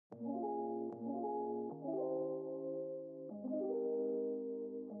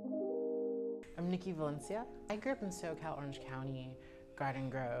I'm Nikki Valencia. I grew up in SoCal, Orange County, Garden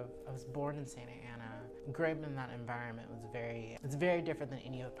Grove. I was born in Santa Ana. Growing up in that environment was it's very different than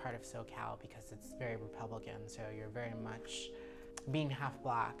any other part of SoCal because it's very Republican. So you're very much, being half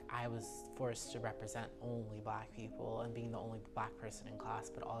black, I was forced to represent only black people and being the only black person in class,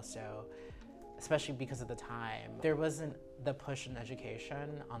 but also, especially because of the time, there wasn't the push in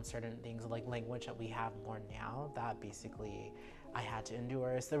education on certain things like language that we have more now that basically I had to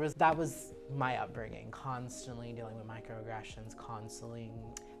endure. So that was my upbringing, constantly dealing with microaggressions, constantly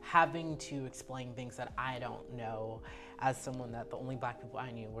having to explain things that I don't know as someone that the only black people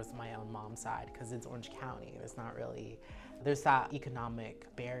I knew was my own mom's side because it's Orange County. There's that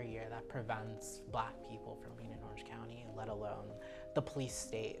economic barrier that prevents black people from being in Orange County, let alone the police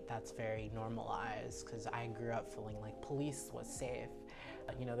state that's very normalized because I grew up feeling like police was safe.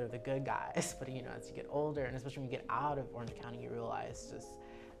 You know, they're the good guys, but you know, as you get older and especially when you get out of Orange County, you realize just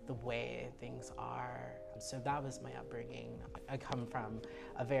the way things are. So that was my upbringing. I come from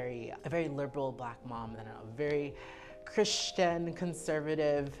a very liberal black mom and a very Christian,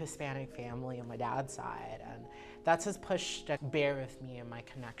 conservative, Hispanic family on my dad's side. And that's just pushed to bear with me and my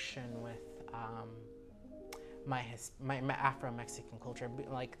connection with my Afro-Mexican culture,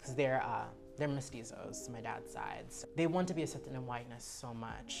 like, because they're mestizos, my dad's side. So they want to be accepted in whiteness so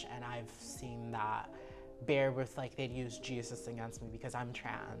much, and I've seen that bear with, like, they'd use Jesus against me because I'm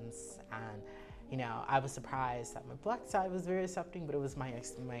trans, and you know, I was surprised that my black side was very accepting, but it was my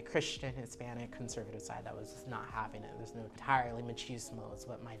Christian, Hispanic, conservative side that was just not having it. There's no entirely machismo is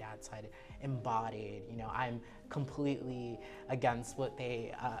what my dad's side embodied. You know, I'm completely against what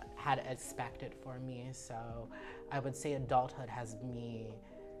they had expected for me. So I would say adulthood has me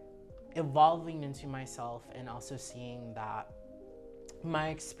evolving into myself and also seeing that my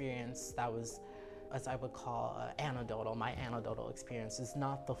experience that was, as I would call my anecdotal experience is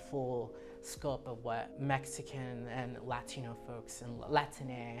not the full scope of what Mexican and Latino folks and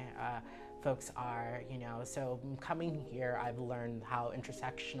Latine folks are, you know. So coming here, I've learned how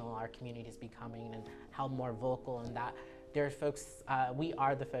intersectional our community is becoming and how more vocal, and that there are folks, we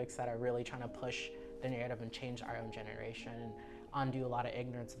are the folks that are really trying to push the narrative and change our own generation and undo a lot of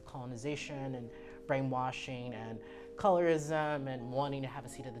ignorance of colonization and brainwashing and colorism and wanting to have a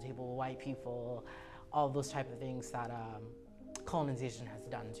seat at the table with white people, all those type of things that colonization has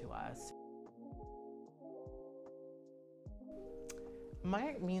done to us. My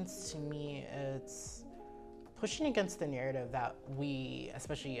art means to me, it's pushing against the narrative that we,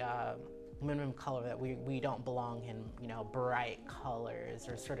 especially women of color, that we don't belong in, you know, bright colors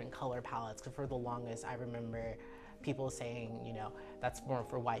or certain color palettes. Because for the longest, I remember people saying, you know, that's more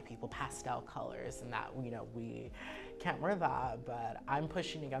for white people, pastel colors, and that, you know, we can't wear that, but I'm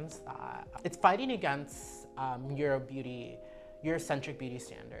pushing against that. It's fighting against Eurocentric beauty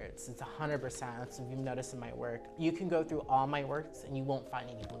standards. It's 100%, that's what you've noticed in my work. You can go through all my works and you won't find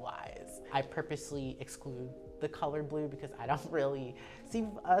any blue eyes. I purposely exclude the color blue because I don't really see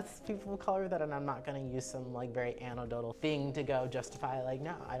us people of color that, and I'm not gonna use some like very anecdotal thing to go justify, like,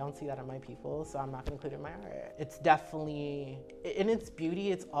 no, I don't see that in my people, so I'm not gonna include it in my art. It's definitely, in its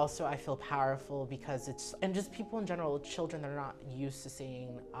beauty, it's also, I feel, powerful because it's, and just people in general, children that are not used to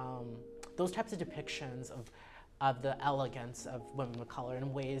seeing those types of depictions of the elegance of women of color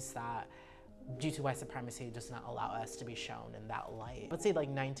in ways that, due to white supremacy, does not allow us to be shown in that light. Let's say like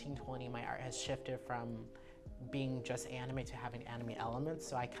 1920, my art has shifted from being just anime to having anime elements.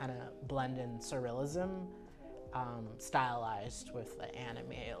 So I kind of blend in surrealism, stylized with the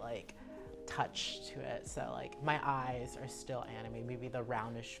anime like touch to it. So like my eyes are still anime, maybe the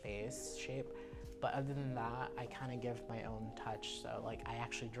roundish face shape. But other than that, I kind of give my own touch. So like I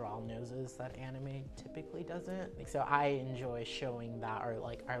actually draw noses that anime typically doesn't. So I enjoy showing that, or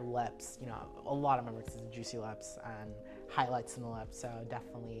like our lips, you know, a lot of my work is juicy lips and highlights in the lips. So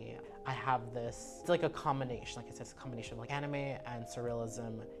definitely I have this, it's like a combination, like I said, it's a combination of like anime and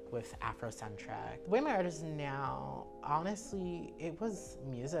surrealism with Afrocentric. The way my art is now, honestly, it was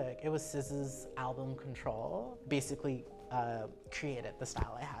music. It was SZA's album Control, basically created the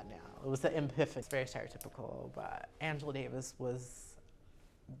style I had now. It was the epiphany. It's very stereotypical, but Angela Davis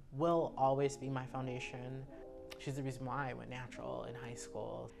will always be my foundation. She's the reason why I went natural in high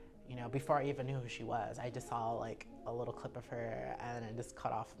school. You know, before I even knew who she was, I just saw like a little clip of her and I just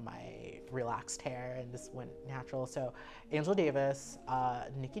cut off my relaxed hair and just went natural. So Angela Davis,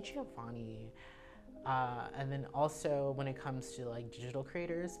 Nikki Giovanni, and then also when it comes to like digital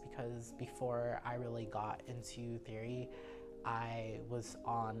creators, because before I really got into theory, I was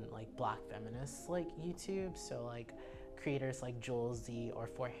on like Black feminists like YouTube, so like creators like Joel Z or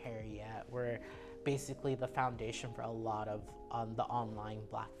For Harriet were basically the foundation for a lot of the online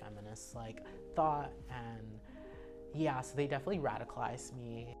Black feminist like thought, and yeah, so they definitely radicalized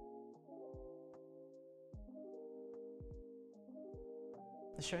me.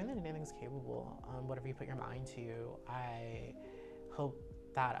 Showing that anything's capable, whatever you put your mind to. I hope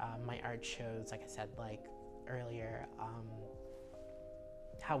that my art shows, like I said like earlier,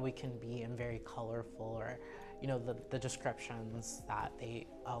 how we can be in very colorful, or you know, the descriptions that they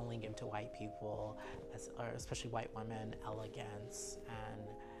only give to white people, or especially white women: elegance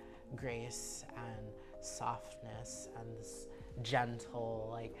and grace and softness and this gentle,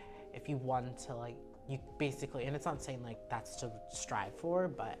 like if you want to like, you basically, and it's not saying like that's to strive for,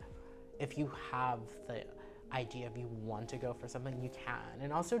 but if you have the idea of you want to go for something, you can.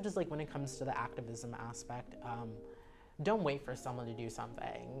 And also just like when it comes to the activism aspect, don't wait for someone to do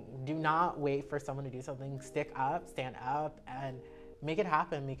something. Do not wait for someone to do something. Stick up, stand up, and make it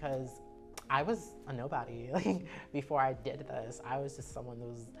happen, because I was a nobody. Like before I did this, I was just someone that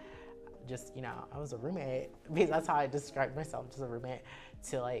was just, you know, I was a roommate, because that's how I described myself, just a roommate,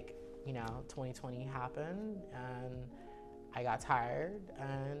 to like, you know, 2020 happened and I got tired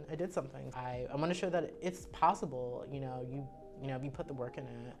and I did something. I want to show that it's possible, you know, if you put the work in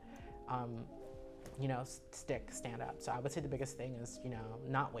it, you know, stand up. So I would say the biggest thing is, you know,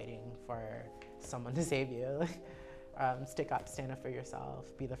 not waiting for someone to save you. Stick up, stand up for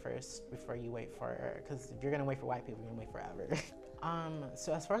yourself, be the first before you wait for, because if you're gonna wait for white people, you're gonna wait forever.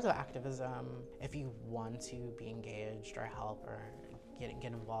 So as far as the activism, if you want to be engaged or help or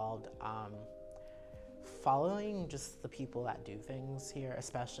get involved, following just the people that do things here,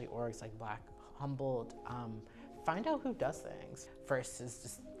 especially orgs like Black Humboldt, find out who does things. First is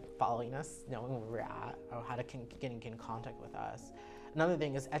just following us, knowing where we're at, or how to get in contact with us. Another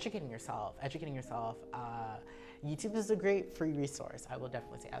thing is educating yourself. YouTube is a great free resource, I will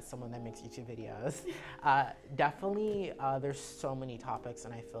definitely say, as someone that makes YouTube videos. Definitely, there's so many topics,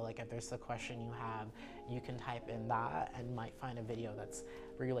 and I feel like if there's a question you have, you can type in that and might find a video that's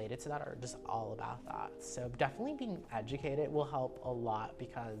related to that or just all about that. So definitely being educated will help a lot,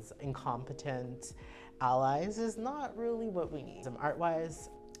 because incompetent allies is not really what we need. Art-wise,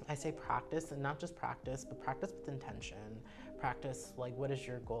 I say practice, and not just practice, but practice with intention. Practice, like, what is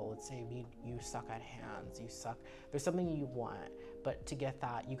your goal? Let's say you suck at hands, there's something you want, but to get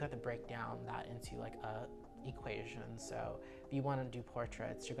that, you got to break down that into like a equation. So if you want to do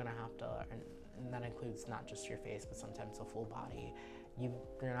portraits, you're gonna have to, and that includes not just your face, but sometimes a full body. You're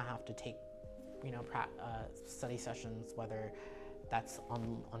gonna have to take, you know, study sessions, whether that's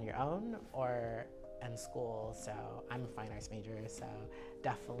on your own or in school. So I'm a fine arts major, so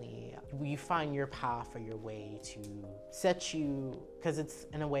definitely you find your path or your way to set you, because it's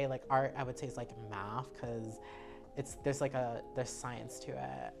in a way like art, I would say, it's like math, because there's science to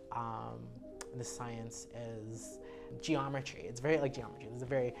it. The science is geometry. It's very like geometry. There's a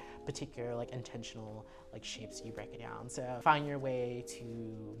very particular like intentional like shapes you break it down. So find your way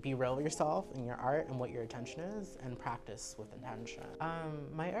to be real with yourself in your art and what your intention is, and practice with intention.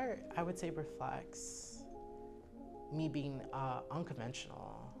 My art, I would say, reflects me being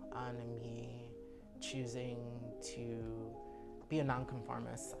unconventional and me choosing to be a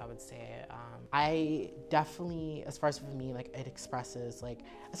nonconformist, I would say. I definitely, as far as for me, like it expresses, like,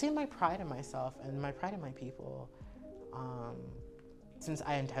 I see my pride in myself and my pride in my people. Since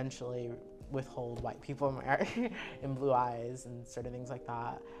I intentionally withhold white people in my art and blue eyes and sort of things like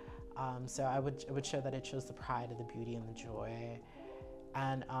that. So it would show that it shows the pride and the beauty and the joy.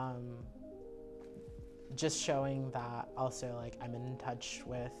 And just showing that also, like, I'm in touch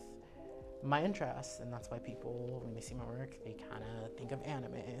with my interests, and that's why people, when they see my work, they kind of think of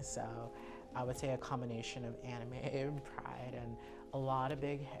anime. So I would say a combination of anime, pride, and a lot of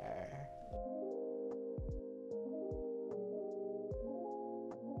big hair.